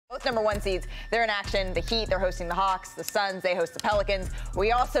both #1 seeds. They're in action. The Heat, they're hosting the Hawks. The Suns, they host the Pelicans.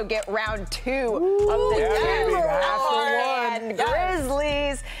 We also get round 2 of the Denver and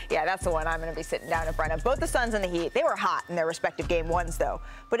Grizzlies. Yeah, that's the one I'm going to be sitting down in front of. Both the Suns and the Heat, they were hot in their respective game ones, though.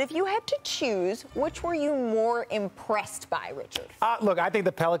 But if you had to choose, which were you more impressed by, Richard? Look, I think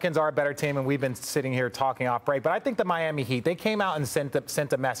the Pelicans are a better team, and we've been sitting here talking off break. But I think the Miami Heat, they came out and sent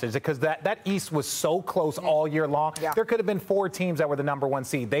a message because that East was so close all year long. Yeah. There could have been 4 teams that were the #1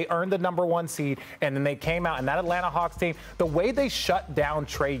 seed. They earned the #1 seed, and then they came out, and that Atlanta Hawks team, the way they shut down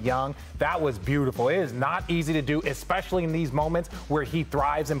Trae Young, that was beautiful. It is not easy to do, especially in these moments where he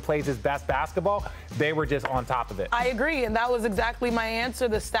thrives and plays his best basketball. They were just on top of it. I agree, and that was exactly my answer,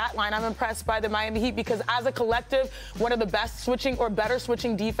 the stat line. I'm impressed by the Miami Heat because as a collective, one of the best switching or better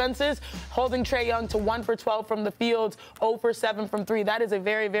switching defenses, holding Trae Young to 1 for 12 from the field, 0 for 7 from 3. That is a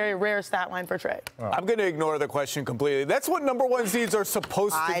very, very rare stat line for Trae. I'm going to ignore the question completely. That's what #1 seeds are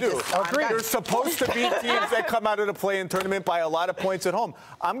supposed to do. They're supposed to beat teams that come out of the play-in tournament by a lot of points at home.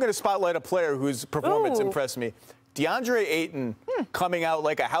 I'm going to spotlight a player whose performance impressed me. DeAndre Ayton coming out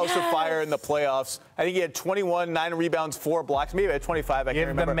like a house of fire in the playoffs. I think he had 21, 9 rebounds, 4 blocks. Maybe at 25, I can't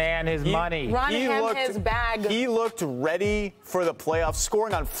remember. Give the man his money. Run him his bag. He looked ready for the playoffs,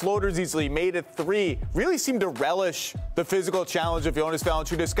 scoring on floaters easily, made a 3. Really seemed to relish the physical challenge of Jonas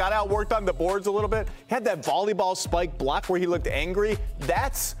Valanciunas. Got out, worked on the boards a little bit. He had that volleyball spike block where he looked angry.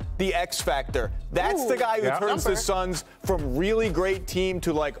 That's the X factor. That's the guy who turns the Suns from really great team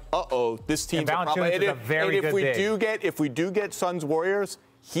to like, uh-oh, this team's a problem. And if we do get Suns Warriors,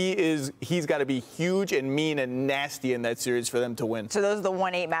 he's got to be huge and mean and nasty in that series for them to win. So those are the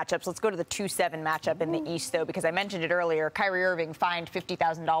 1-8 matchups. Let's go to the 2-7 matchup in the East, though, because I mentioned it earlier. Kyrie Irving fined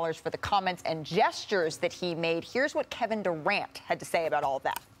 $50,000 for the comments and gestures that he made. Here's what Kevin Durant had to say about all of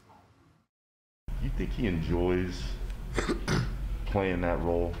that. You think he enjoys playing that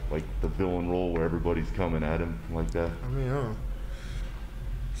role, like the villain role where everybody's coming at him like that? I mean,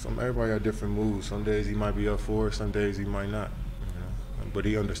 everybody got different moves. Some days he might be up for it, some days he might not. You know? But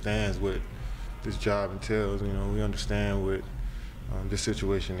he understands what this job entails. You know, we understand what this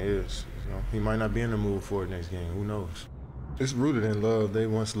situation is. You know, he might not be in the mood for it next game. Who knows? It's rooted in love. They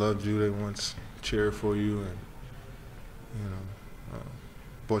once loved you. They once cheered for you, and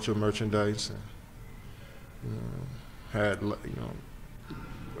bought your merchandise, and had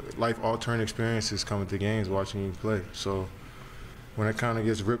life-altering experiences coming to games, watching you play. So when it kind of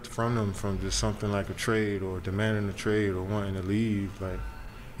gets ripped from them from just something like a trade or demanding a trade or wanting to leave, like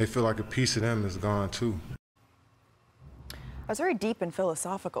they feel like a piece of them is gone too. I was very deep and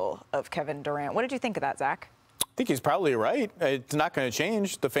philosophical of Kevin Durant. What did you think of that, Zach? I think he's probably right. It's not going to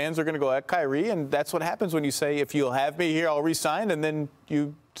change. The fans are going to go at Kyrie, and that's what happens when you say, if you'll have me here, I'll resign, and then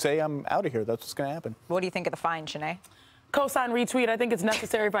you say, I'm out of here. That's what's going to happen. What do you think of the fine, Shanae? Cosign, retweet. I think it's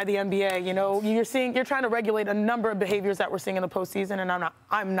necessary by the NBA. You know, you're trying to regulate a number of behaviors that we're seeing in the postseason, and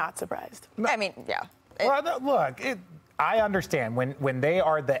I'm not surprised. I mean, yeah. Well, look, I understand when they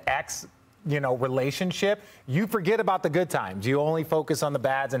are the ex, relationship, you forget about the good times. You only focus on the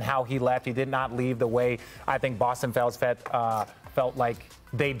bads and how he left. He did not leave the way I think Boston felt like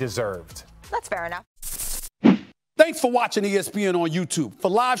they deserved. That's fair enough. Thanks for watching ESPN on YouTube.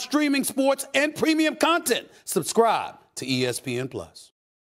 For live streaming, sports, and premium content, subscribe to ESPN+.